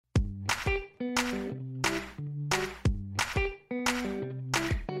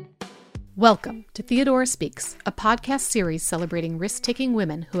Welcome to Theodora Speaks, a podcast series celebrating risk-taking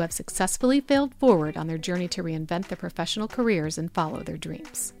women who have successfully failed forward on their journey to reinvent their professional careers and follow their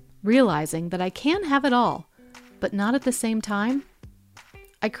dreams. Realizing that I can have it all, but not at the same time,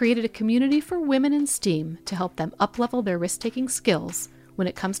 I created a community for women in STEAM to help them up-level their risk-taking skills when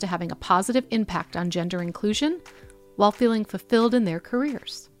it comes to having a positive impact on gender inclusion while feeling fulfilled in their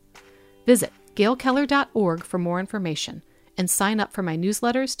careers. Visit gailkeller.org for more information and sign up for my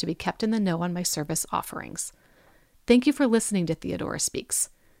newsletters to be kept in the know on my service offerings. Thank you for listening to Theodora Speaks.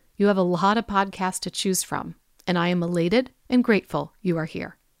 You have a lot of podcasts to choose from, and I am elated and grateful you are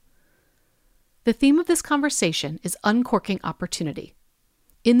here. The theme of this conversation is uncorking opportunity.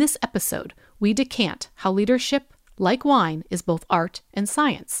 In this episode, we decant how leadership, like wine, is both art and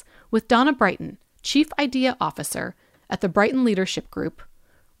science, with Donna Brighton, Chief Idea Officer at the Brighton Leadership Group,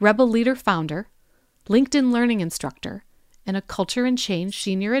 Rebel Leader Founder, LinkedIn Learning Instructor, and a Culture and Change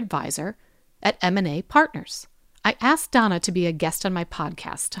Senior Advisor at M&A Partners. I asked Donna to be a guest on my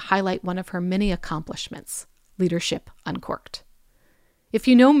podcast to highlight one of her many accomplishments, Leadership Uncorked. If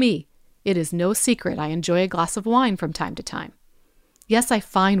you know me, it is no secret I enjoy a glass of wine from time to time. Yes, I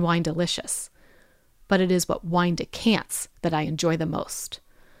find wine delicious, but it is what wine decants that I enjoy the most.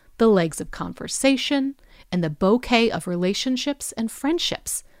 The legs of conversation and the bouquet of relationships and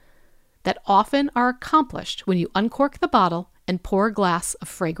friendships that often are accomplished when you uncork the bottle and pour a glass of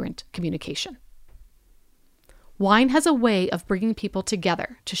fragrant communication. Wine has a way of bringing people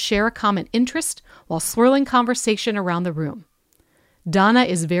together to share a common interest while swirling conversation around the room. Donna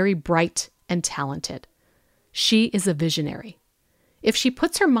is very bright and talented. She is a visionary. If she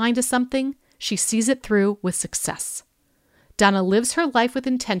puts her mind to something, she sees it through with success. Donna lives her life with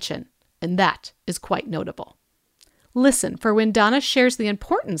intention, and that is quite notable. Listen for when Donna shares the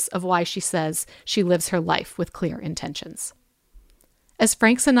importance of why she says she lives her life with clear intentions. As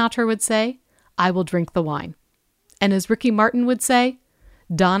Frank Sinatra would say, I will drink the wine. And as Ricky Martin would say,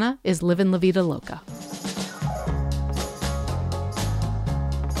 Donna is livin' la vida loca.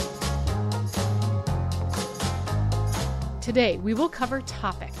 Today, we will cover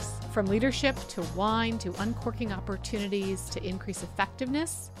topics from leadership to wine to uncorking opportunities to increase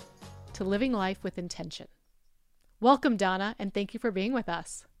effectiveness to living life with intention. Welcome, Donna, and thank you for being with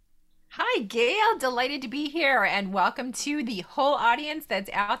us. Hi, Gail. Delighted to be here, and welcome to the whole audience that's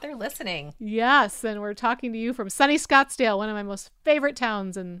out there listening. Yes, and we're talking to you from sunny Scottsdale, one of my most favorite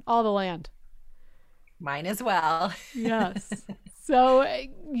towns in all the land. Mine as well. Yes. So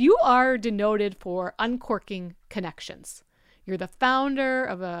you are denoted for uncorking connections. You're the founder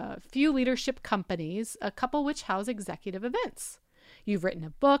of a few leadership companies, a couple which house executive events. You've written a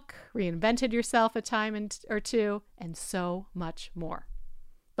book, reinvented yourself a time or two, and so much more.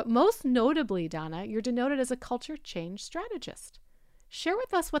 But most notably, Donna, you're denoted as a culture change strategist. Share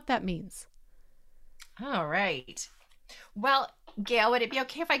with us what that means. All right. Well, Gail, would it be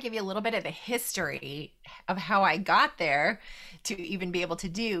okay if I give you a little bit of the history of how I got there to even be able to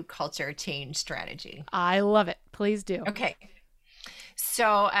do culture change strategy? I love it. Please do. Okay.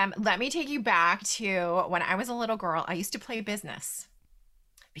 So let me take you back to when I was a little girl. I used to play business,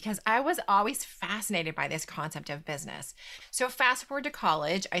 because I was always fascinated by this concept of business. So fast forward to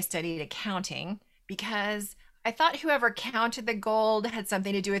college, I studied accounting because I thought whoever counted the gold had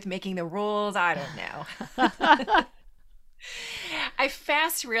something to do with making the rules. I don't know. I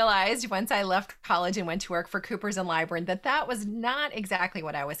fast realized once I left college and went to work for Coopers & Lybrand that was not exactly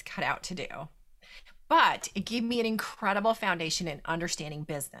what I was cut out to do. But it gave me an incredible foundation in understanding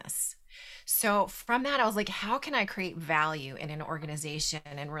business. So from that, I was like, how can I create value in an organization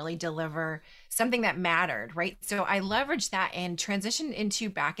and really deliver something that mattered, right? So I leveraged that and transitioned into,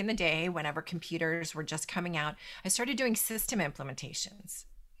 back in the day, whenever computers were just coming out, I started doing system implementations.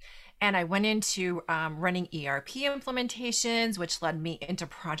 And I went into running ERP implementations, which led me into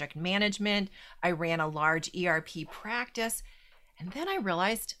project management. I ran a large ERP practice. And then I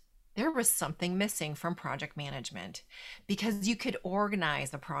realized there was something missing from project management, because you could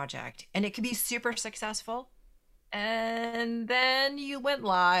organize a project and it could be super successful. And then you went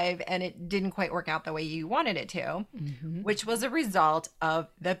live and it didn't quite work out the way you wanted it to, which was a result of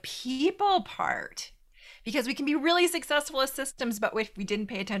the people part. Because we can be really successful as systems, but if we didn't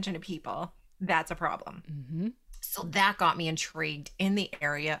pay attention to people, that's a problem. So that got me intrigued in the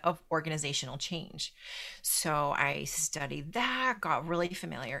area of organizational change. So I studied that, got really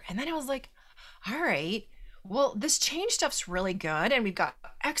familiar. And then I was like, all right, well, this change stuff's really good. And we've got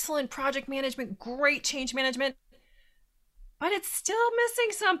excellent project management, great change management, but it's still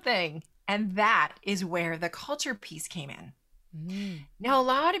missing something. And that is where the culture piece came in. Now, a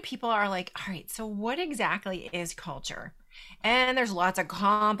lot of people are like, all right, so what exactly is culture? And there's lots of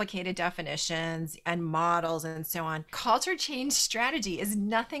complicated definitions and models and so on. Culture change strategy is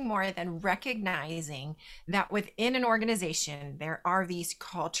nothing more than recognizing that within an organization, there are these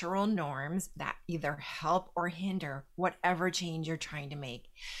cultural norms that either help or hinder whatever change you're trying to make.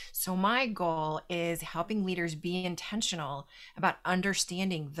 So my goal is helping leaders be intentional about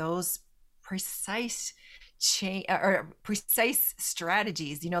understanding those precise change or precise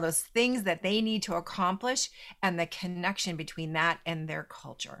strategies, those things that they need to accomplish, and the connection between that and their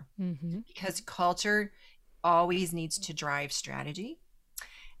culture. Because culture always needs to drive strategy.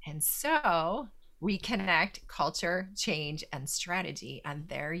 And so we connect culture, change, and strategy. And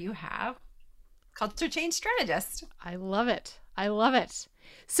there you have culture change strategist. I love it. I love it.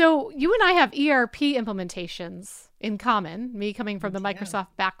 So you and I have ERP implementations in common, me coming from the Microsoft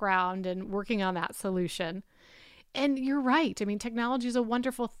background and working on that solution. And you're right. I mean, technology is a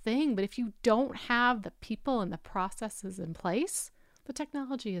wonderful thing, but if you don't have the people and the processes in place, the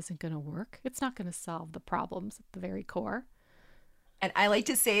technology isn't going to work. It's not going to solve the problems at the very core. And I like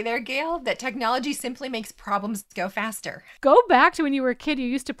to say there, Gail, that technology simply makes problems go faster. Go back to when you were a kid, you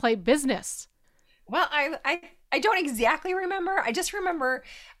used to play business. Well, I don't exactly remember. I just remember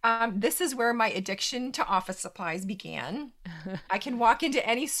this is where my addiction to office supplies began. I can walk into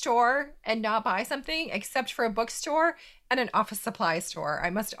any store and not buy something except for a bookstore and an office supply store. I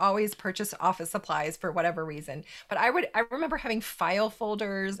must always purchase office supplies for whatever reason. But I remember having file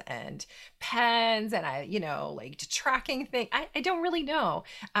folders and pens and like tracking things. I don't really know.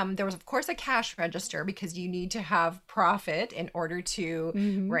 There was, of course, a cash register because you need to have profit in order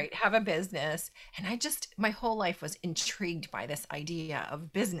to have a business. And my whole life was intrigued by this idea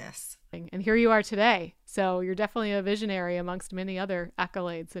of business. And here you are today. So you're definitely a visionary amongst many other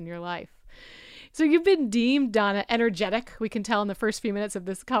accolades in your life. So you've been deemed, Donna, energetic, we can tell in the first few minutes of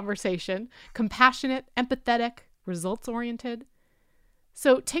this conversation, compassionate, empathetic, results-oriented.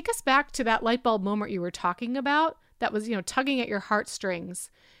 So take us back to that light bulb moment you were talking about that was, tugging at your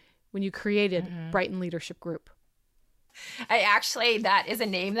heartstrings when you created Brighton Leadership Group. That is a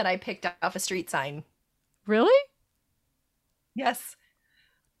name that I picked off a street sign. Really? Yes.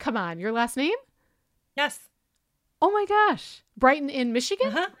 Come on, your last name? Yes. Oh my gosh. Brighton in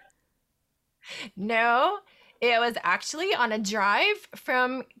Michigan? No, it was actually on a drive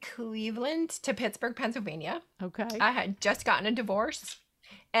from Cleveland to Pittsburgh, Pennsylvania. Okay. I had just gotten a divorce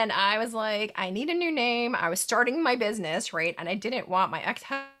and I was like, I need a new name. I was starting my business, right? And I didn't want my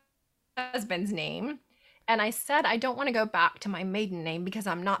ex-husband's name. And I said, I don't want to go back to my maiden name because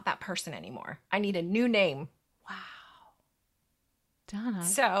I'm not that person anymore. I need a new name. Wow. Donna.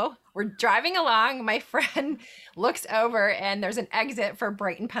 So we're driving along. My friend looks over and there's an exit for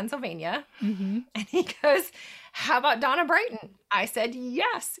Brighton, Pennsylvania. And he goes, how about Donna Brighton? I said,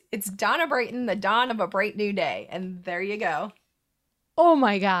 yes, it's Donna Brighton, the dawn of a bright new day. And there you go. Oh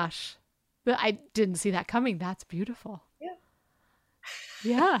my gosh. I didn't see that coming. That's beautiful.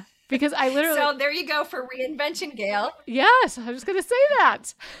 Yeah. Because I literally. So there you go for reinvention, Gail. Yes. I was just going to say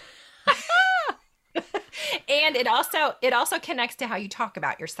that. And it also connects to how you talk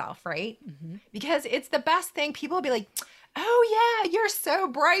about yourself, right? Because it's the best thing. People will be like, oh yeah, you're so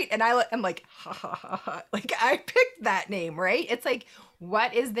bright. And I'm like, ha ha ha ha. Like I picked that name, right? It's like,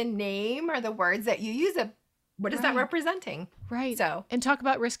 what is the name or the words that you use? What is that representing? Right. So, and talk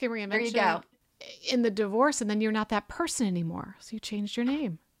about risk and reinvention. There you go. In the divorce, and then you're not that person anymore. So you changed your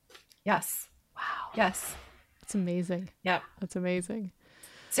name. Yes. Wow. Yes. That's amazing. Yep. That's amazing.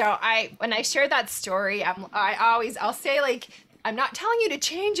 So when I share that story, I'll say like, I'm not telling you to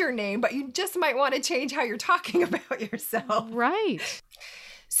change your name, but you just might want to change how you're talking about yourself. Right.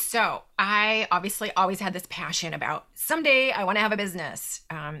 So I obviously always had this passion about someday I want to have a business.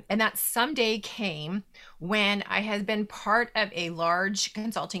 And that someday came when I had been part of a large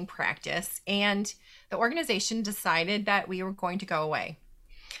consulting practice and the organization decided that we were going to go away.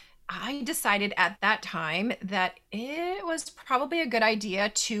 I decided at that time that it was probably a good idea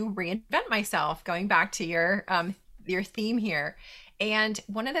to reinvent myself, going back to your theme here. And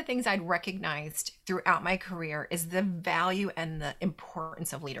one of the things I'd recognized throughout my career is the value and the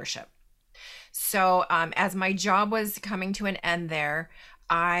importance of leadership. So as my job was coming to an end there,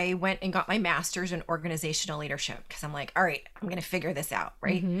 I went and got my master's in organizational leadership because I'm like, all right, I'm going to figure this out,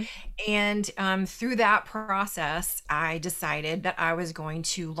 right? And through that process, I decided that I was going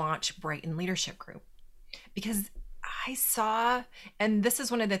to launch Brighton Leadership Group because I saw, and this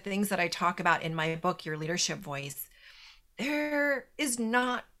is one of the things that I talk about in my book, Your Leadership Voice, there is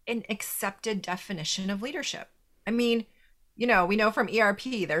not an accepted definition of leadership. I mean, we know from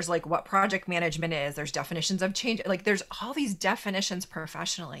ERP, there's like what project management is, there's definitions of change, like there's all these definitions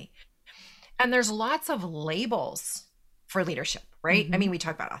professionally. And there's lots of labels for leadership, right? I mean, we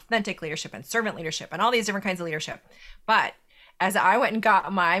talk about authentic leadership and servant leadership and all these different kinds of leadership. But as I went and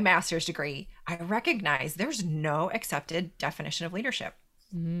got my master's degree, I recognized there's no accepted definition of leadership.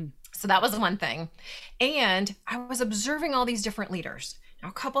 So that was one thing. And I was observing all these different leaders. Now,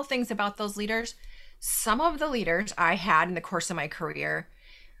 a couple things about those leaders. Some of the leaders I had in the course of my career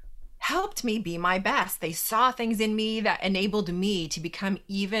helped me be my best. They saw things in me that enabled me to become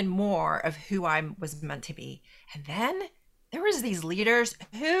even more of who I was meant to be. And then there was these leaders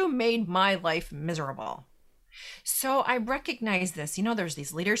who made my life miserable. So I recognize this. There's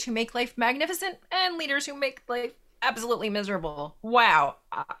these leaders who make life magnificent and leaders who make life absolutely miserable. Wow.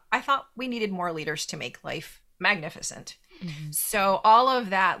 I thought we needed more leaders to make life magnificent. So all of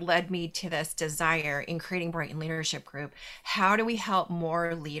that led me to this desire in creating Brighton Leadership Group. How do we help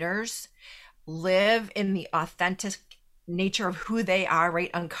more leaders live in the authentic nature of who they are, right?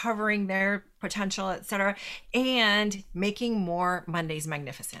 Uncovering their potential, etc., and making more Mondays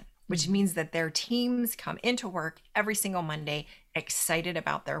magnificent, which means that their teams come into work every single Monday excited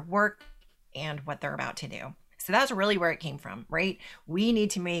about their work and what they're about to do. So that's really where it came from, right? We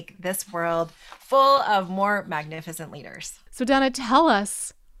need to make this world full of more magnificent leaders. So Donna, tell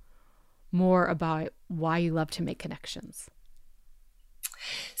us more about why you love to make connections.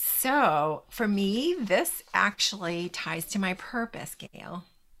 So for me, this actually ties to my purpose, Gail.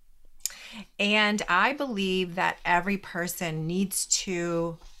 And I believe that every person needs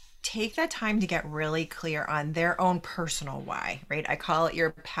to take that time to get really clear on their own personal why, right? I call it your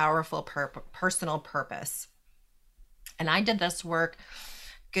powerful personal purpose. And I did this work,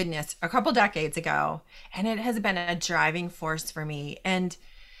 goodness, a couple decades ago, and it has been a driving force for me. And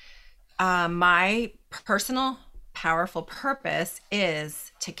my personal powerful purpose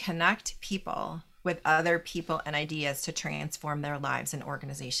is to connect people with other people and ideas to transform their lives and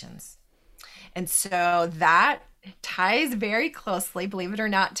organizations. And so that ties very closely, believe it or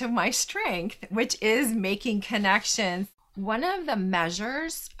not, to my strength, which is making connections. One of the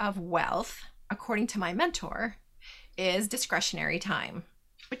measures of wealth, according to my mentor, is discretionary time,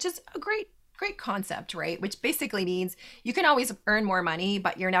 which is a great concept, right? Which basically means you can always earn more money,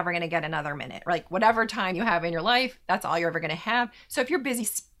 but you're never going to get another minute. Like whatever time you have in your life, that's all you're ever going to have. So if you're busy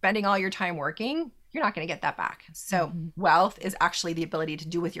spending all your time working, you're not going to get that back. So wealth is actually the ability to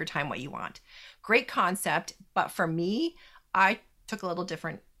do with your time what you want. Great concept. But for me, I took a little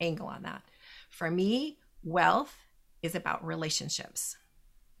different angle on that. For me, wealth is about relationships.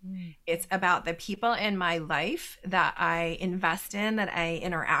 It's about the people in my life that I invest in, that I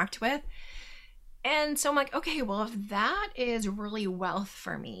interact with. And so I'm like, okay, well, if that is really wealth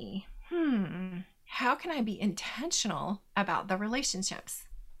for me, how can I be intentional about the relationships?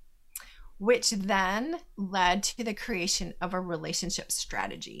 Which then led to the creation of a relationship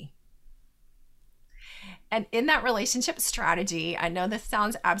strategy. And in that relationship strategy, I know this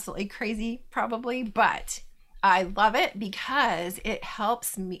sounds absolutely crazy probably, but I love it because it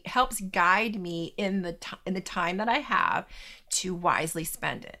helps guide me in the time that I have to wisely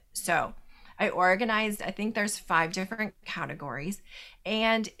spend it. So I organized, I think there's 5 different categories,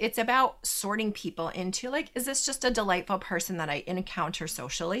 and it's about sorting people into like, is this just a delightful person that I encounter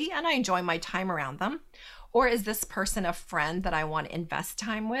socially and I enjoy my time around them? Or is this person a friend that I want to invest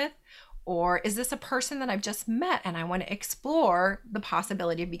time with? Or is this a person that I've just met and I want to explore the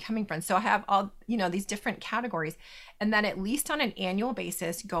possibility of becoming friends? So I have all, these different categories, and then at least on an annual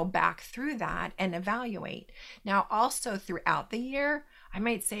basis, go back through that and evaluate. Now, also throughout the year, I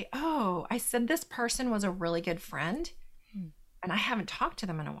might say, oh, I said this person was a really good friend and I haven't talked to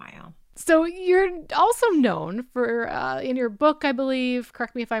them in a while. So you're also known for, in your book, I believe,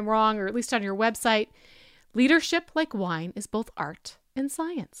 correct me if I'm wrong, or at least on your website, leadership like wine is both art and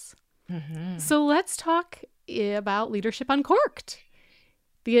science. So let's talk about Leadership Uncorked,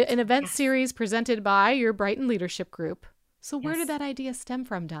 an event series presented by your Brighton Leadership Group. So where did that idea stem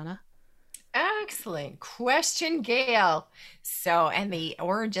from, Donna? Excellent question, Gail. So, and the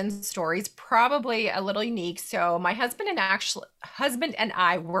origin story is probably a little unique. So my husband and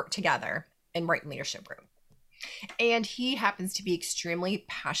I work together in Brighton Leadership Group. And he happens to be extremely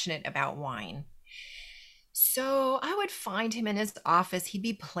passionate about wine. So I would find him in his office. He'd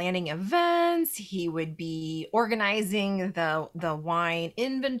be planning events. He would be organizing the wine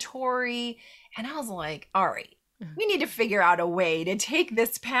inventory. And I was like, all right, we need to figure out a way to take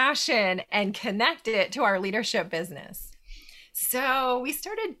this passion and connect it to our leadership business. So we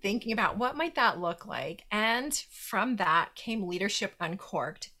started thinking about what might that look like. And from that came Leadership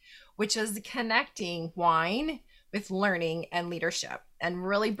Uncorked, which is connecting wine with learning and leadership and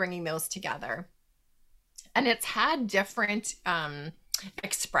really bringing those together. And it's had different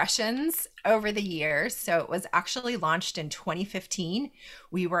expressions over the years. So it was actually launched in 2015.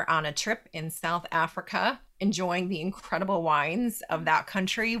 We were on a trip in South Africa, enjoying the incredible wines of that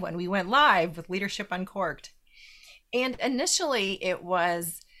country when we went live with Leadership Uncorked. And initially,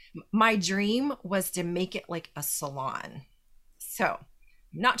 my dream was to make it like a salon. So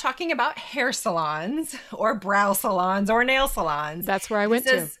I'm not talking about hair salons or brow salons or nail salons. That's where I went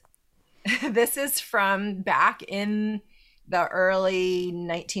to. This is from back in the early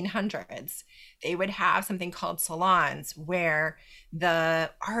 1900s. They would have something called salons where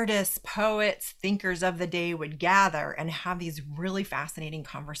the artists, poets, thinkers of the day would gather and have these really fascinating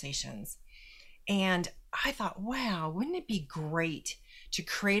conversations. And I thought, wow, wouldn't it be great to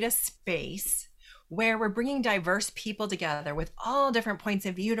create a space where we're bringing diverse people together with all different points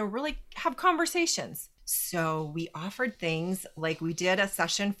of view to really have conversations? So we offered things like we did a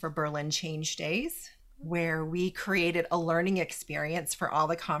session for Berlin Change Days, where we created a learning experience for all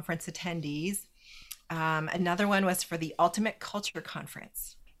the conference attendees. Another one was for the Ultimate Culture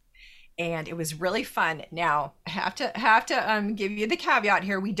Conference, and it was really fun. Now, I have to give you the caveat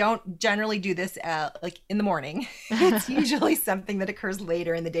here. We don't generally do this like in the morning. It's usually something that occurs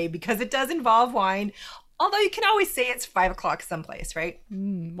later in the day because it does involve wine. Although you can always say it's 5 o'clock someplace, right?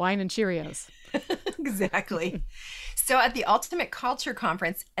 Wine and Cheerios. Exactly. So at the Ultimate Culture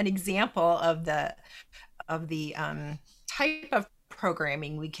Conference, an example of the type of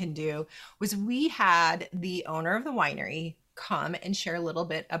programming we can do was we had the owner of the winery come and share a little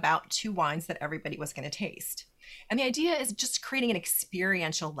bit about 2 wines that everybody was going to taste. And the idea is just creating an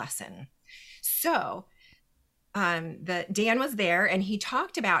experiential lesson. So Dan was there and he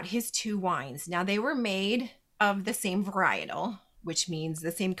talked about his 2 wines. Now they were made of the same varietal, which means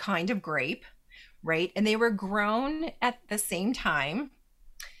the same kind of grape, right? And they were grown at the same time.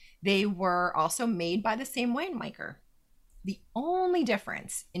 They were also made by the same winemaker. The only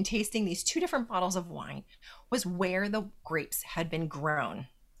difference in tasting these 2 different bottles of wine was where the grapes had been grown.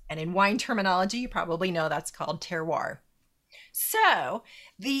 And in wine terminology, you probably know that's called terroir. So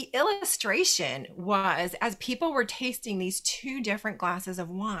the illustration was, as people were tasting these 2 different glasses of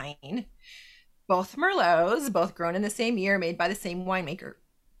wine, both Merlots, both grown in the same year, made by the same winemaker.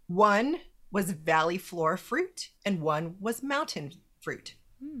 One was Valley Floor fruit and one was mountain fruit.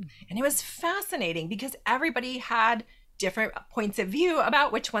 And it was fascinating because everybody had different points of view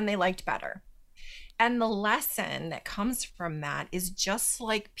about which one they liked better. And the lesson that comes from that is just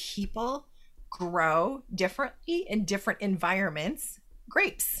like people grow differently in different environments,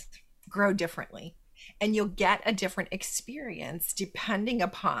 grapes grow differently. And you'll get a different experience depending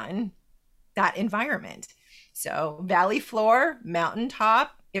upon that environment. So Valley Floor,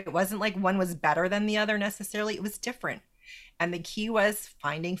 mountaintop, it wasn't like one was better than the other necessarily. It was different. And the key was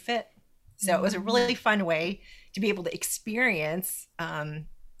finding fit. So it was a really fun way to be able to experience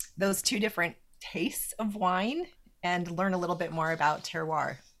those 2 different tastes of wine and learn a little bit more about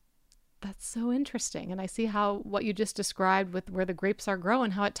terroir. That's so interesting. And I see how what you just described with where the grapes are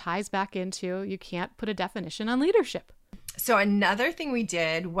grown, how it ties back into you can't put a definition on leadership. So another thing we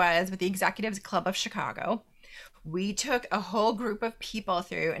did was with the Executives Club of Chicago, we took a whole group of people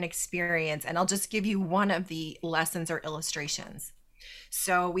through an experience, and I'll just give you one of the lessons or illustrations.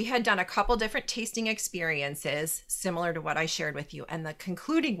 So we had done a couple different tasting experiences similar to what I shared with you, and the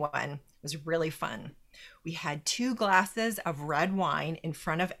concluding one was really fun. We had 2 glasses of red wine in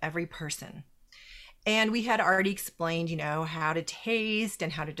front of every person. And we had already explained, how to taste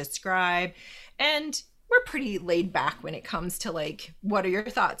and how to describe. And we're pretty laid back when it comes to like, what are your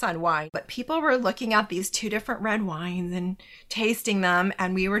thoughts on wine? But people were looking at these 2 different red wines and tasting them,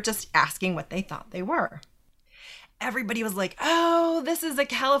 and we were just asking what they thought they were. Everybody was like, oh, this is a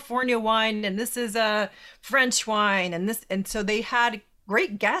California wine, and this is a French wine, and so they had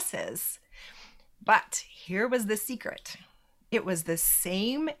great guesses. But here was the secret. It was the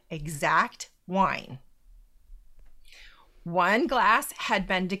same exact wine. One glass had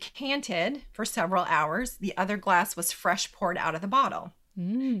been decanted for several hours. The other glass was fresh poured out of the bottle.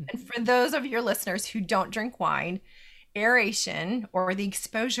 And for those of your listeners who don't drink wine, aeration, or the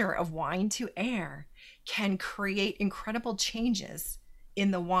exposure of wine to air, can create incredible changes in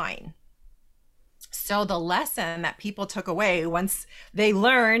the wine. So the lesson that people took away once they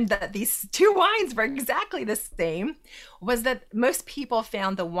learned that these 2 wines were exactly the same was that most people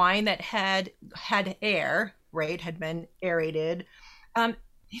found the wine that had air, right, had been aerated,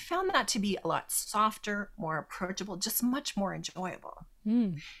 they found that to be a lot softer, more approachable, just much more enjoyable.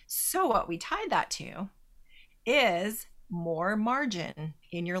 So what we tied that to is more margin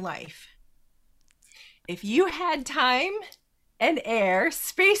in your life. If you had time and air,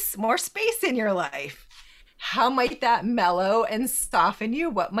 more space in your life, how might that mellow and soften you?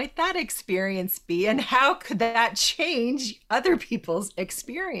 What might that experience be? And how could that change other people's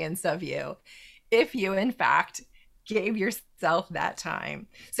experience of you if you, in fact, gave yourself that time?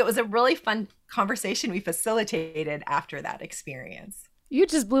 So it was a really fun conversation we facilitated after that experience. You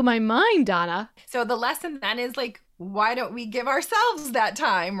just blew my mind, Donna. So the lesson then is like, why don't we give ourselves that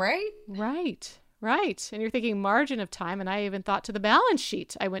time, right? Right. Right. And you're thinking margin of time. And I even thought to the balance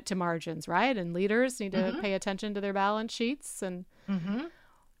sheet. I went to margins, right? And leaders need to pay attention to their balance sheets and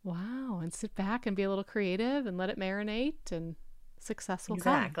wow, and sit back and be a little creative and let it marinate and success will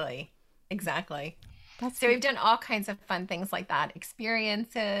come. Exactly. So we've done all kinds of fun things like that.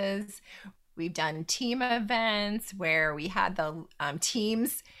 Experiences. We've done team events where we had the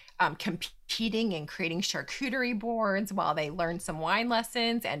teams competing and creating charcuterie boards while they learned some wine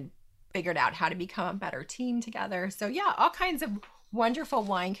lessons and figured out how to become a better team together. So yeah, all kinds of wonderful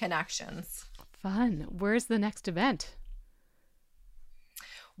wine connections. Fun. Where's the next event?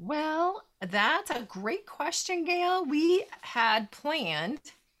 Well, that's a great question, Gail. We had planned,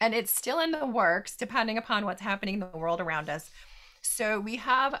 and it's still in the works, depending upon what's happening in the world around us. So we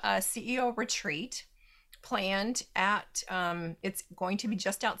have a CEO retreat planned at, it's going to be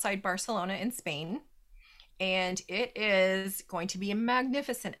just outside Barcelona in Spain. And it is going to be a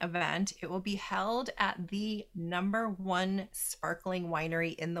magnificent event. It will be held at the #1 sparkling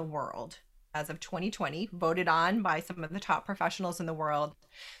winery in the world as of 2020, voted on by some of the top professionals in the world.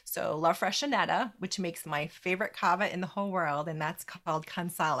 So La Freixeneda, which makes my favorite cava in the whole world, and that's called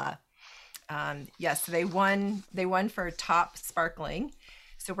Kansala. Yes, they won for top sparkling.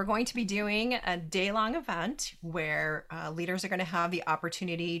 So we're going to be doing a day-long event where leaders are going to have the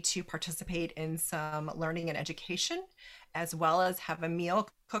opportunity to participate in some learning and education, as well as have a meal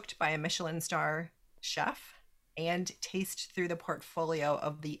cooked by a Michelin star chef and taste through the portfolio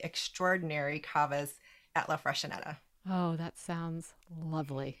of the extraordinary cavas at La Freixeneda. Oh, that sounds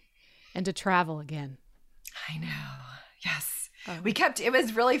lovely. And to travel again. I know. Yes. It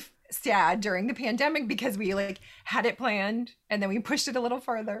was really sad during the pandemic because we had it planned and then we pushed it a little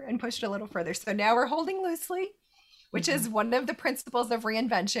further and pushed it a little further. So now we're holding loosely, which is one of the principles of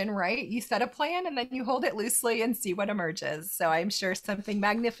reinvention, right? You set a plan and then you hold it loosely and see what emerges. So I'm sure something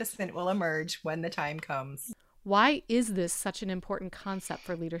magnificent will emerge when the time comes. Why is this such an important concept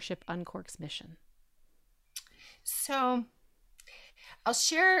for Leadership Uncorked's mission? So I'll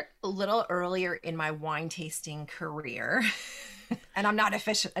share a little earlier in my wine tasting career. And I'm not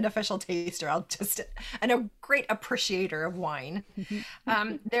an official taster. I'm a great appreciator of wine.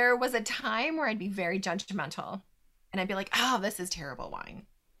 There was a time where I'd be very judgmental and I'd be like, oh, this is terrible wine.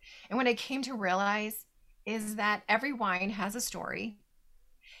 And what I came to realize is that every wine has a story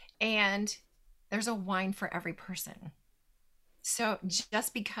and there's a wine for every person. So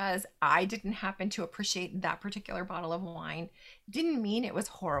just because I didn't happen to appreciate that particular bottle of wine didn't mean it was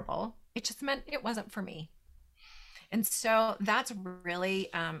horrible. It just meant it wasn't for me. And so that's really,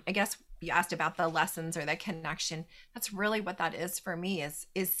 I guess you asked about the lessons or the connection. That's really what that is for me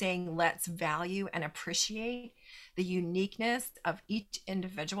is saying, let's value and appreciate the uniqueness of each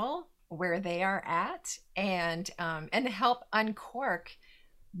individual, where they are at, and help uncork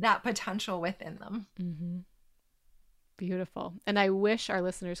that potential within them. Mm-hmm. Beautiful. And I wish our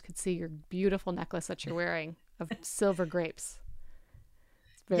listeners could see your beautiful necklace that you're wearing of silver grapes.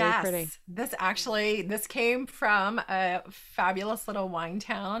 Very pretty. This came from a fabulous little wine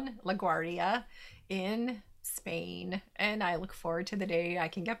town, La Guardia, in Spain. And I look forward to the day I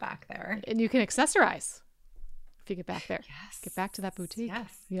can get back there. And you can accessorize if you get back there. Yes. Get back to that boutique.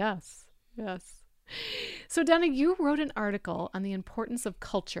 Yes. Yes. So Donna, you wrote an article on the importance of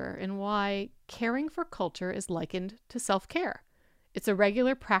culture and why caring for culture is likened to self-care. It's a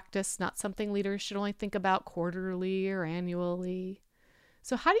regular practice, not something leaders should only think about quarterly or annually.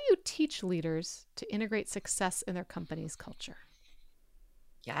 So how do you teach leaders to integrate success in their company's culture?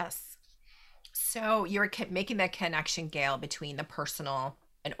 Yes. So you're making that connection, Gail, between the personal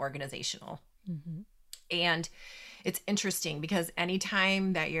and organizational. Mm-hmm. And it's interesting because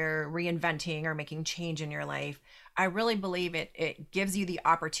anytime that you're reinventing or making change in your life, I really believe it gives you the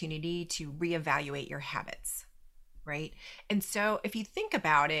opportunity to reevaluate your habits, right? And so if you think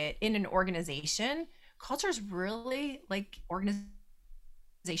about it in an organization, culture is really like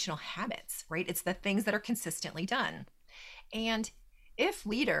organizational habits, right? It's the things that are consistently done. And if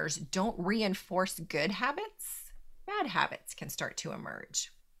leaders don't reinforce good habits, bad habits can start to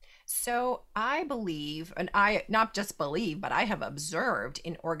emerge. So I believe, and I not just believe, but I have observed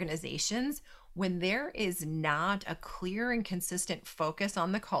in organizations when there is not a clear and consistent focus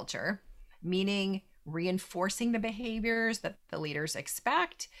on the culture, meaning reinforcing the behaviors that the leaders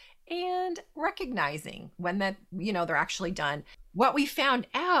expect and recognizing when that, they're actually done. What we found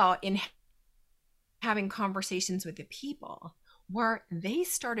out in having conversations with the people were they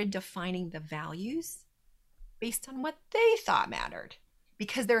started defining the values based on what they thought mattered,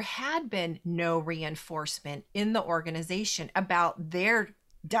 because there had been no reinforcement in the organization about their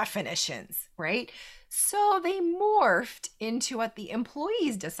definitions, right? So they morphed into what the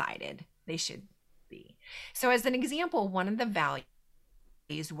employees decided they should be. So as an example, one of the values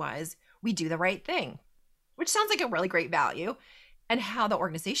was we do the right thing, which sounds like a really great value. And how the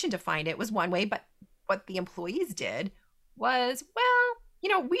organization defined it was one way, but what the employees did was,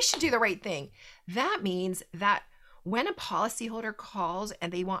 well, we should do the right thing. That means that when a policyholder calls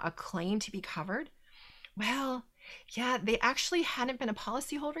and they want a claim to be covered, well, yeah, they actually hadn't been a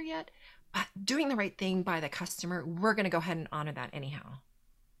policyholder yet, but doing the right thing by the customer, we're going to go ahead and honor that anyhow.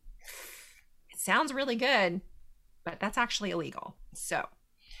 It sounds really good, but that's actually illegal. So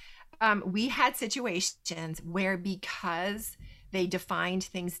we had situations where, because they defined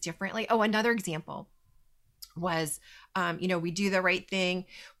things differently. Oh, another example was, we do the right thing.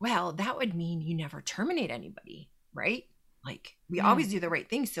 Well, that would mean you never terminate anybody, right? Like we always do the right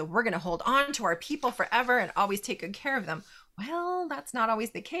thing. So we're going to hold on to our people forever and always take good care of them. Well, that's not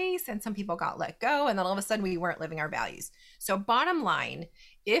always the case. And some people got let go. And then all of a sudden we weren't living our values. So bottom line,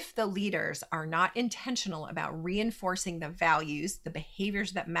 if the leaders are not intentional about reinforcing the values, the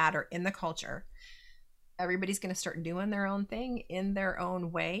behaviors that matter in the culture, everybody's going to start doing their own thing in their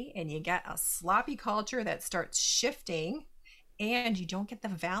own way. And you get a sloppy culture that starts shifting, and you don't get the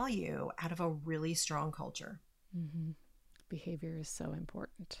value out of a really strong culture. Mm-hmm. Behavior is so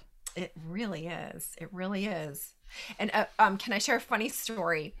important. It really is. It really is. And can I share a funny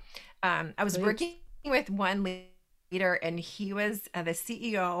story? I was working with one leader, and he was the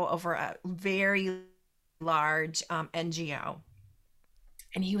CEO over a very large NGO.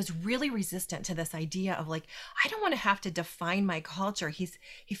 And he was really resistant to this idea of like, I don't want to have to define my culture. He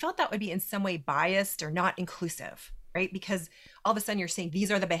felt that would be in some way biased or not inclusive, right? Because all of a sudden you're saying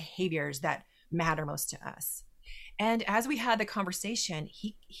these are the behaviors that matter most to us. And as we had the conversation,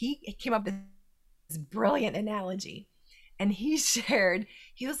 he came up with this brilliant analogy. And he shared,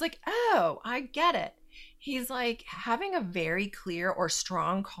 he was like, oh, I get it. He's like, having a very clear or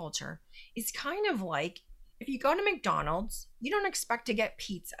strong culture is kind of like, if you go to McDonald's, you don't expect to get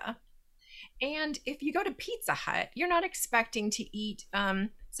pizza. And if you go to Pizza Hut, you're not expecting to eat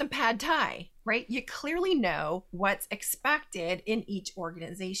some pad thai, right? You clearly know what's expected in each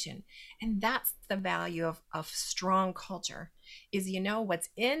organization. And that's the value of strong culture, is you know what's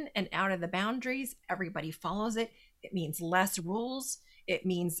in and out of the boundaries. Everybody follows it. It means less rules. It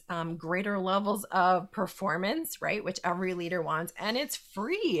means greater levels of performance, right? Which every leader wants. And it's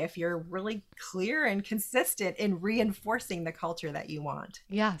free if you're really clear and consistent in reinforcing the culture that you want.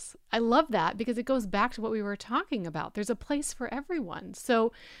 Yes, I love that, because it goes back to what we were talking about. There's a place for everyone.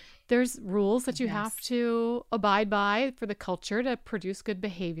 So there's rules that you have to abide by for the culture to produce good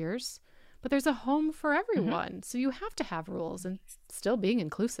behaviors, but there's a home for everyone. Mm-hmm. So you have to have rules and still being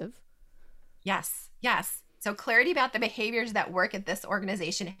inclusive. Yes, yes. So clarity about the behaviors that work at this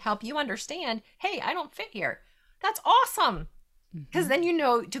organization help you understand, hey, I don't fit here. That's awesome. Because then you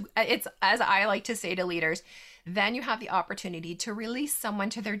know, it's, as I like to say to leaders, then you have the opportunity to release someone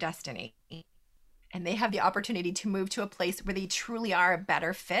to their destiny. And they have the opportunity to move to a place where they truly are a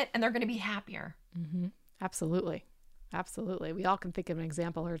better fit, and they're going to be happier. Mm-hmm. Absolutely. Absolutely. We all can think of an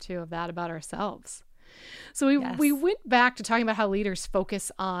example or two of that about ourselves. So we went back to talking about how leaders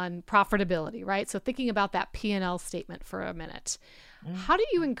focus on profitability, right? So thinking about that P&L statement for a minute. How do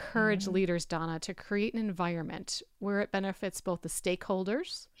you encourage leaders, Donna, to create an environment where it benefits both the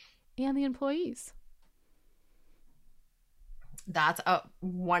stakeholders and the employees? That's a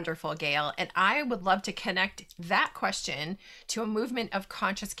wonderful, Gail. And I would love to connect that question to a movement of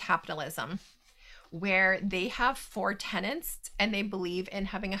conscious capitalism, where they have 4 tenets and they believe in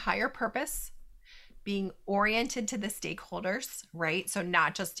having a higher purpose, being oriented to the stakeholders, right? So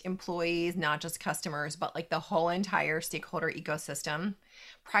not just employees, not just customers, but like the whole entire stakeholder ecosystem,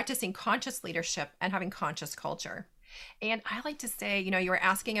 practicing conscious leadership and having conscious culture. And I like to say, you were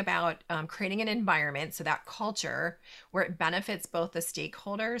asking about creating an environment, so that culture where it benefits both the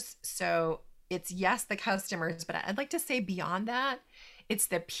stakeholders. So it's, yes, the customers, but I'd like to say beyond that, it's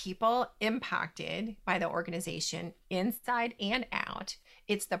the people impacted by the organization inside and out.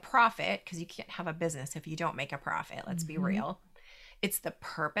 It's the profit, because you can't have a business if you don't make a profit. Let's be real. It's the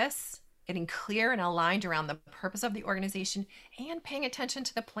purpose, getting clear and aligned around the purpose of the organization, and paying attention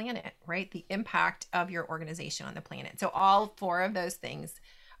to the planet, right? The impact of your organization on the planet. So all 4 of those things,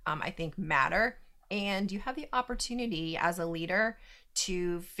 I think, matter. And you have the opportunity as a leader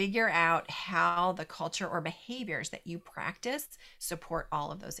to figure out how the culture or behaviors that you practice support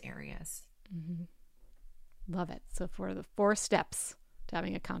all of those areas. Mm-hmm. Love it. So for the 4 steps to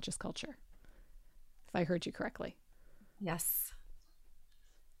having a conscious culture, if I heard you correctly. Yes.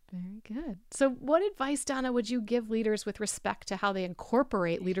 Very good. So what advice, Donna, would you give leaders with respect to how they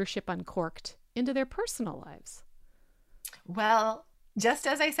incorporate Leadership Uncorked into their personal lives? Well, just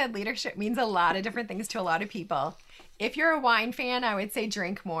as I said, leadership means a lot of different things to a lot of people. If you're a wine fan, I would say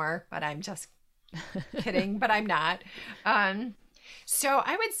drink more, but I'm just kidding, but I'm not. So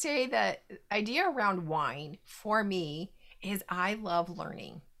I would say that idea around wine for me is I love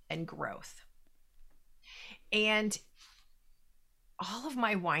learning and growth. And all of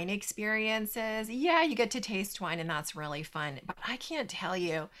my wine experiences, yeah, you get to taste wine and that's really fun. But I can't tell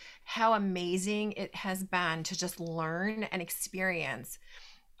you how amazing it has been to just learn and experience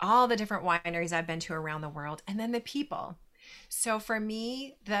all the different wineries I've been to around the world, and then the people. So for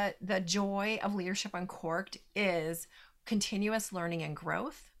me, the joy of Leadership Uncorked is continuous learning and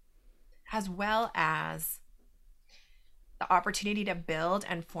growth, as well as the opportunity to build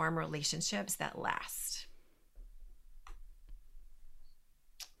and form relationships that last.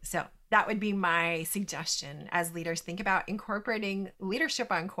 So that would be my suggestion as leaders. Think about incorporating Leadership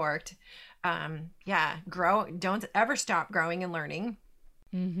Uncorked. Grow. Don't ever stop growing and learning.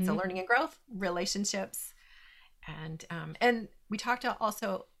 Mm-hmm. So learning and growth, relationships, and we talked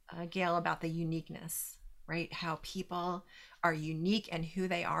also, Gail, about the uniqueness, right? How people are unique and who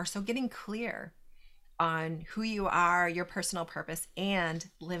they are. So getting clear on who you are, your personal purpose, and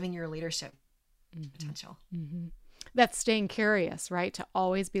living your leadership potential. Mm-hmm. That's staying curious, right? To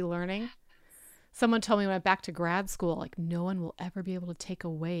always be learning. Someone told me when I went back to grad school, like, no one will ever be able to take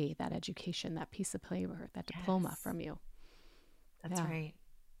away that education, that piece of paper, that diploma from you. That's right.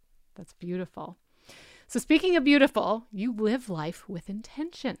 That's beautiful. So speaking of beautiful, you live life with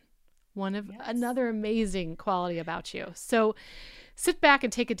intention. Another amazing quality about you. So sit back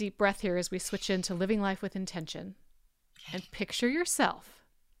and take a deep breath here as we switch into living life with intention. And picture yourself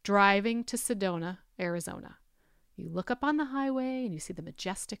driving to Sedona, Arizona. You look up on the highway and you see the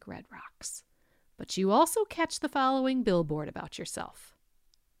majestic red rocks. But you also catch the following billboard about yourself.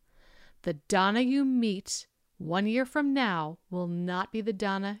 The Donna you meet 1 year from now will not be the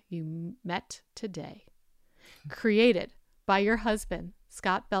Donna you met today. Created by your husband,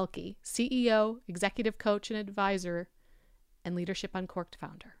 Scott Belke, CEO, executive coach, and advisor, and Leadership Uncorked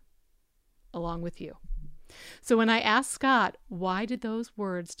founder, along with you. So when I asked Scott, why did those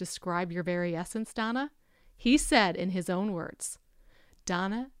words describe your very essence, Donna? He said in his own words,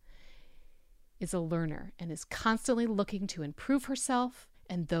 Donna is a learner and is constantly looking to improve herself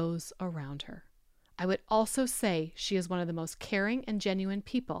and those around her. I would also say she is one of the most caring and genuine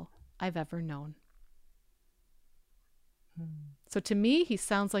people I've ever known. So to me, he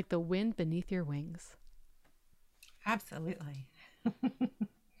sounds like the wind beneath your wings. Absolutely.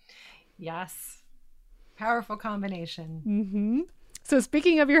 Yes. Powerful combination. Mm-hmm. So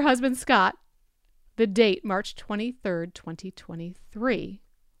speaking of your husband, Scott, the date, March 23rd, 2023,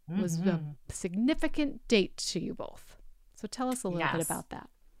 was a significant date to you both. So tell us a little bit about that.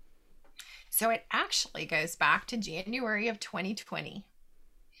 So it actually goes back to January of 2020.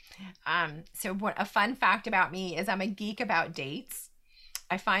 So what a fun fact about me is I'm a geek about dates.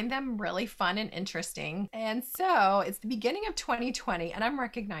 I find them really fun and interesting. And so it's the beginning of 2020 and I'm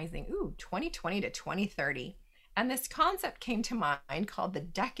recognizing, 2020 to 2030. And this concept came to mind called the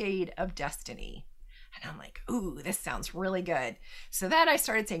Decade of Destiny. And I'm like, this sounds really good. So then I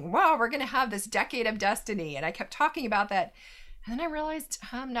started saying, wow, we're going to have this Decade of Destiny. And I kept talking about that. And then I realized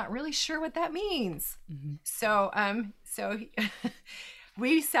I'm not really sure what that means. Mm-hmm. So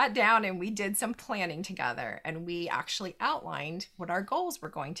we sat down and we did some planning together. And we actually outlined what our goals were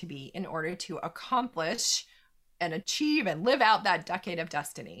going to be in order to accomplish and achieve and live out that Decade of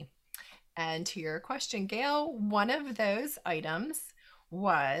Destiny. And to your question, Gail, one of those items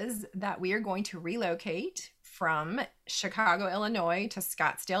was that we are going to relocate from Chicago, Illinois to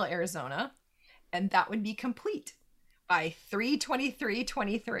Scottsdale, Arizona. And that would be complete by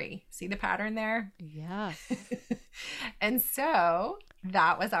 3/23/23. See the pattern there? Yeah. And so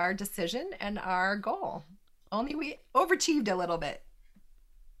that was our decision and our goal. Only we overachieved a little bit.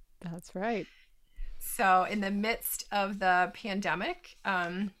 That's right. So in the midst of the pandemic,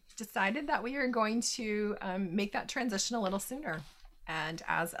 decided that we are going to make that transition a little sooner. And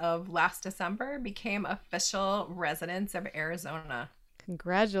as of last December, became official residents of Arizona.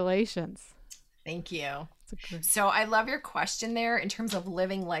 Congratulations. Thank you. So I love your question there in terms of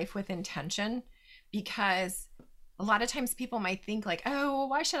living life with intention, because a lot of times people might think like,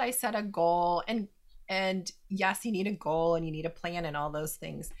 why should I set a goal? And And yes, you need a goal and you need a plan and all those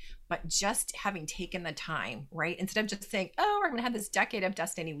things. But just having taken the time, right? Instead of just saying, oh, we're going to have this decade of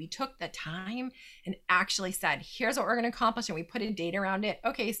destiny, we took the time and actually said, here's what we're going to accomplish. And we put a date around it.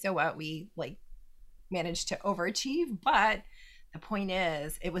 Okay, so what? We like managed to overachieve. But the point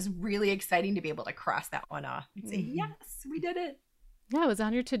is, it was really exciting to be able to cross that one off and say, yes, we did it. Yeah, it was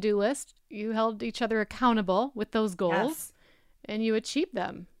on your to-do list. You held each other accountable with those goals and you achieved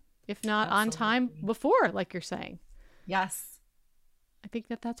them. If not on time before, like you're saying. Yes. I think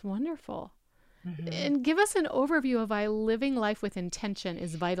that that's wonderful. And give us an overview of why living life with intention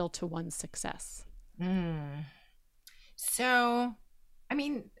is vital to one's success. So, I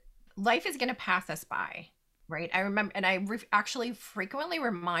mean, life is going to pass us by, right? I remember, and I actually frequently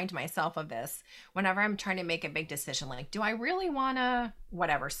remind myself of this whenever I'm trying to make a big decision. Like, do I really want to,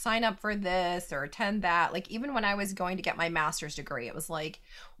 whatever, sign up for this or attend that? Like, even when I was going to get my master's degree, it was like,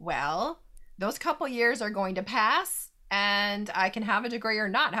 well, those couple years are going to pass and I can have a degree or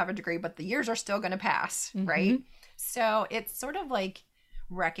not have a degree, but the years are still going to pass, right? So it's sort of like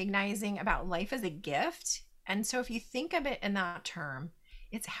recognizing about life as a gift. And so if you think of it in that term,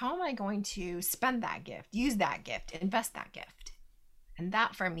 it's how am I going to spend that gift, use that gift, invest that gift? And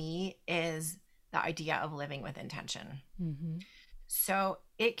that for me is the idea of living with intention. So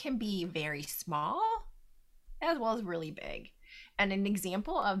it can be very small as well as really big. And an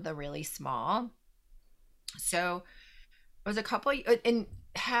example of the really small, so it was a couple, and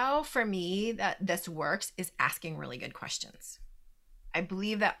how for me that this works is asking really good questions. I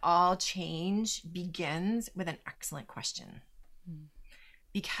believe that all change begins with an excellent question.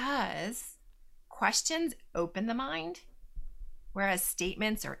 Because questions open the mind, whereas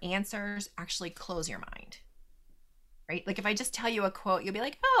statements or answers actually close your mind, right? Like if I just tell you a quote, you'll be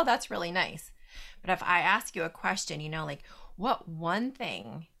like, oh, that's really nice. But if I ask you a question, like what one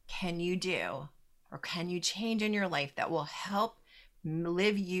thing can you do or can you change in your life that will help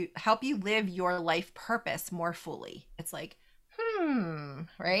you live your life purpose more fully? It's like,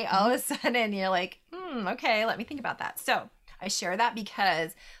 right? All of a sudden you're like, okay, let me think about that. So I share that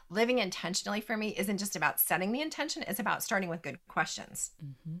because living intentionally for me isn't just about setting the intention. It's about starting with good questions.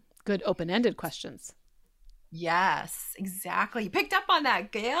 Good open-ended questions. Yes, exactly. You picked up on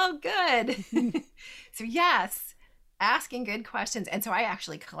that, Gail. Good. So yes, asking good questions. And so I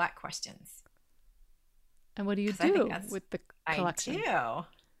actually collect questions. And what do you do with the collection? I do.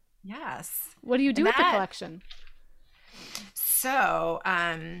 Yes. What do you do with the collection? So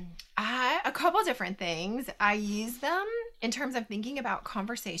a couple of different things. I use them in terms of thinking about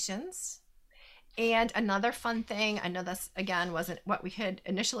conversations. And another fun thing, I know this again wasn't what we had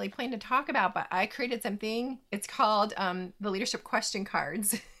initially planned to talk about, but I created something. It's called the leadership question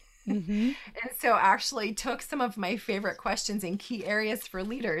cards. And so actually took some of my favorite questions in key areas for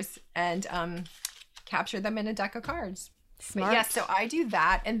leaders and captured them in a deck of cards. Smart. But yes, so I do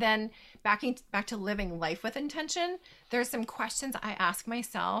that. And then back to living life with intention, there's some questions I ask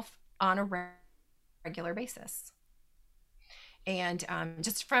myself on a regular basis. And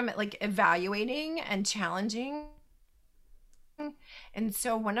just from like evaluating and challenging. And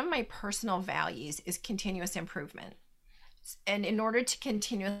so one of my personal values is continuous improvement. And in order to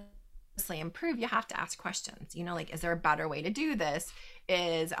continuously improve, you have to ask questions. Like, is there a better way to do this?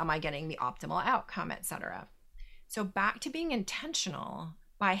 Am I getting the optimal outcome, etc.? So back to being intentional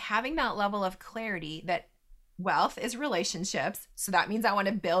by having that level of clarity that wealth is relationships. So that means I want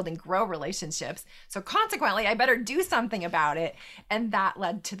to build and grow relationships. So consequently, I better do something about it. And that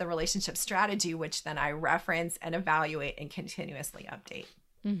led to the relationship strategy, which then I reference and evaluate and continuously update.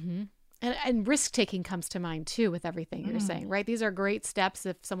 And risk-taking comes to mind too with everything you're saying, right? These are great steps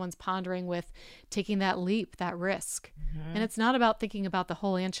if someone's pondering with taking that leap, that risk. And it's not about thinking about the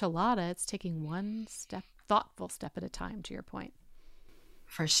whole enchilada. It's taking one step, thoughtful step at a time, to your point.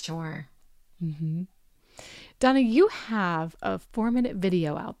 For sure. Donna, you have a 4-minute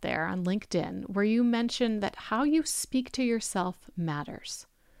video out there on LinkedIn where you mention that how you speak to yourself matters.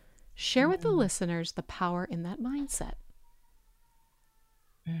 Share with the listeners the power in that mindset.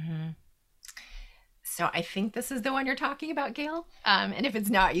 So I think this is the one you're talking about, Gail. And if it's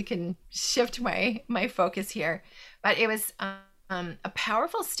not, you can shift my focus here. But it was a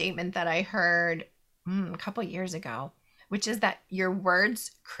powerful statement that I heard a couple years ago, which is that your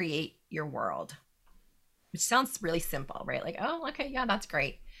words create your world, which sounds really simple, right? Like, oh, okay, yeah, that's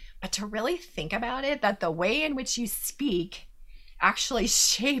great. But to really think about it, that the way in which you speak actually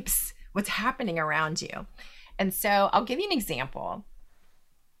shapes what's happening around you. And so I'll give you an example.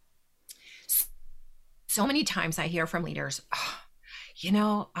 So many times I hear from leaders, oh,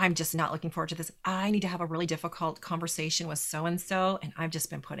 I'm just not looking forward to this. I need to have a really difficult conversation with so-and-so, and I've just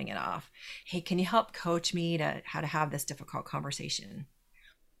been putting it off. Hey, can you help coach me to how to have this difficult conversation?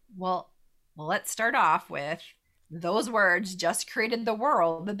 Well, let's start off with those words just created the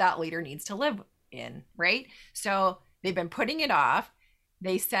world that leader needs to live in, right? So they've been putting it off.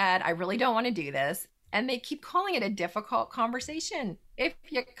 They said, I really don't want to do this. And they keep calling it a difficult conversation. If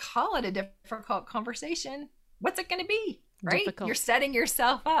you call it a difficult conversation, what's it going to be? Right? Difficult. You're setting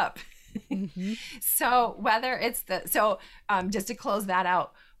yourself up. Mm-hmm. So whether it's just to close that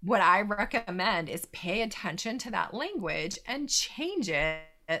out, what I recommend is pay attention to that language and change it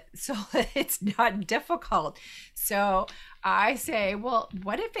so that it's not difficult. So I say, well,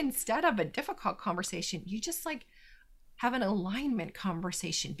 what if instead of a difficult conversation, you just have an alignment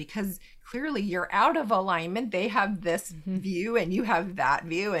conversation, because clearly you're out of alignment. They have this view and you have that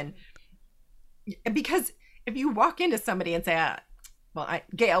view. And because if you walk into somebody and say,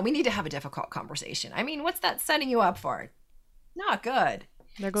 Gail, we need to have a difficult conversation. I mean, what's that setting you up for? Not good.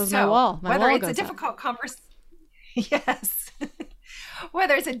 There goes my wall. Whether it's a difficult conversation, yes.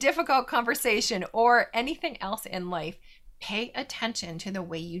 Whether it's a difficult conversation or anything else in life, pay attention to the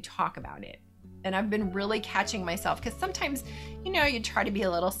way you talk about it. And I've been really catching myself, because sometimes, you try to be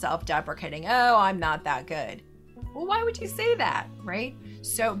a little self-deprecating. Oh, I'm not that good. Well, why would you say that, right?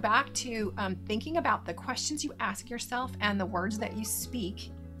 So back to thinking about the questions you ask yourself and the words that you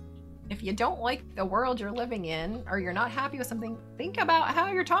speak. If you don't like the world you're living in, or you're not happy with something, think about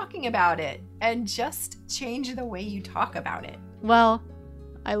how you're talking about it and just change the way you talk about it. Well,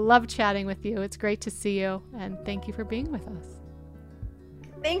 I love chatting with you. It's great to see you, and thank you for being with us.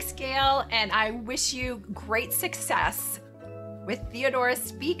 Thanks, Gail, and I wish you great success with Theodora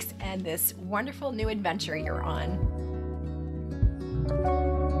Speaks and this wonderful new adventure you're on.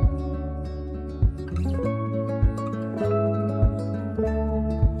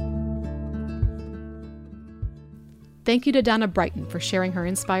 Thank you to Donna Brighton for sharing her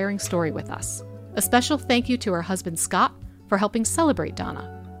inspiring story with us. A special thank you to her husband, Scott, for helping celebrate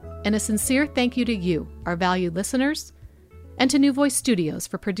Donna. And a sincere thank you to you, our valued listeners, and to New Voice Studios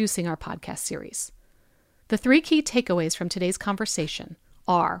for producing our podcast series. The 3 key takeaways from today's conversation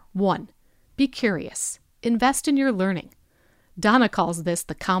are: 1, be curious. Invest in your learning. Donna calls this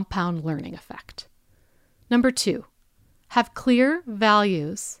the compound learning effect. Number 2, have clear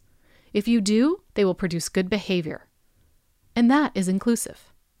values. If you do, they will produce good behavior. And that is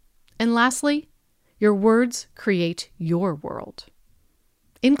inclusive. And lastly, your words create your world.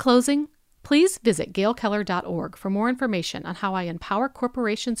 In closing, please visit gailkeller.org for more information on how I empower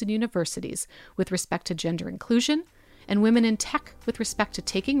corporations and universities with respect to gender inclusion, and women in tech with respect to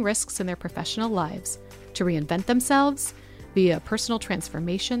taking risks in their professional lives to reinvent themselves via personal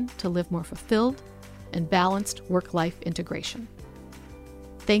transformation to live more fulfilled and balanced work-life integration.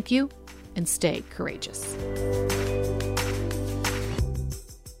 Thank you, and stay courageous.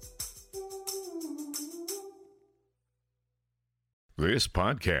 This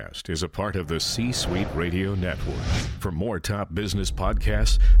podcast is a part of the C-Suite Radio Network. For more top business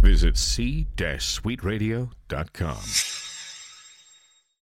podcasts, visit c-suiteradio.com.